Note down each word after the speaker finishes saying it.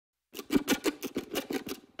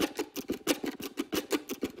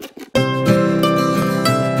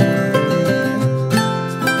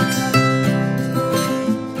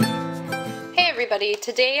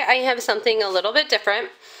everybody. Today I have something a little bit different.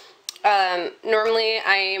 Normally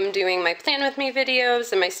I am doing my Plan With Me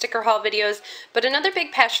videos and my sticker haul videos, but another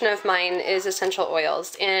big passion of mine is essential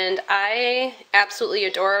oils, and I absolutely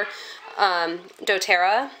adore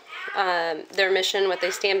doTERRA, their mission, what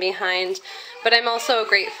they stand behind, but I'm also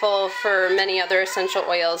grateful for many other essential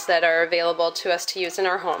oils that are available to us to use in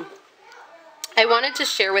our home. I wanted to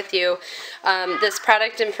share with you this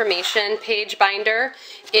product information page binder.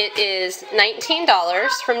 It is $19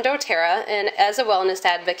 from doTERRA, and as a wellness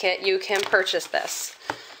advocate you can purchase this.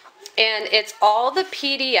 And it's all the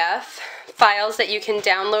PDF files that you can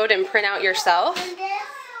download and print out yourself,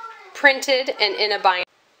 printed and in a binder.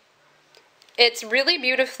 It's really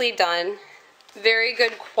beautifully done, very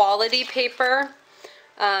good quality paper,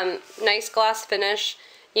 nice gloss finish.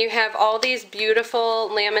 You have all these beautiful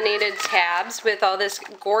laminated tabs with all this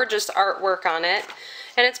gorgeous artwork on it,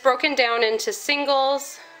 and it's broken down into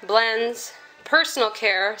singles, blends, personal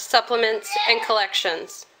care, supplements, and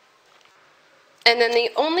collections. And then the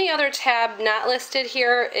only other tab not listed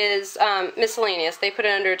here is miscellaneous. They put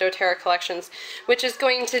it under doTERRA collections, which is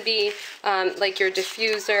going to be like your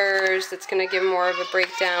diffusers. It's going to give more of a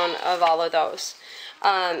breakdown of all of those.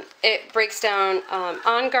 It breaks down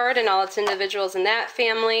On Guard and all its individuals in that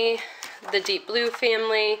family, the Deep Blue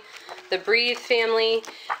family, the Breathe family,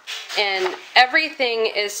 and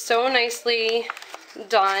everything is so nicely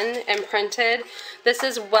done and printed. This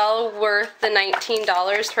is well worth the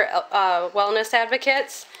 $19 for wellness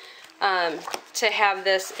advocates to have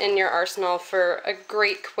this in your arsenal for a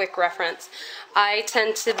great quick reference. I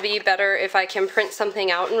tend to be better if I can print something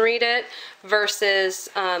out and read it versus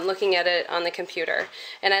looking at it on the computer.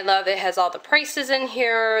 And I love it has all the prices in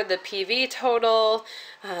here, the PV total,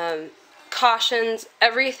 cautions,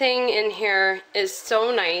 everything in here is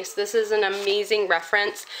so nice. This is an amazing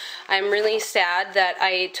reference. I'm really sad that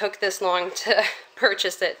I took this long to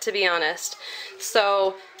purchase it, to be honest.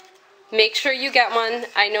 So make sure you get one.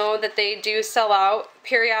 I know that they do sell out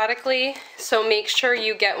periodically, so make sure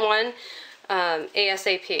you get one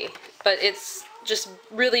ASAP. But it's just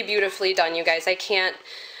really beautifully done, you guys. I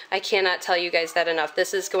cannot tell you guys that enough.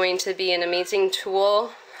 This is going to be an amazing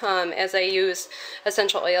tool as I use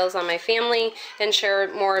essential oils on my family and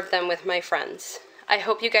share more of them with my friends. I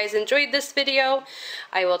hope you guys enjoyed this video.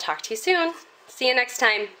 I will talk to you soon. See you next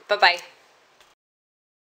time. Bye-bye.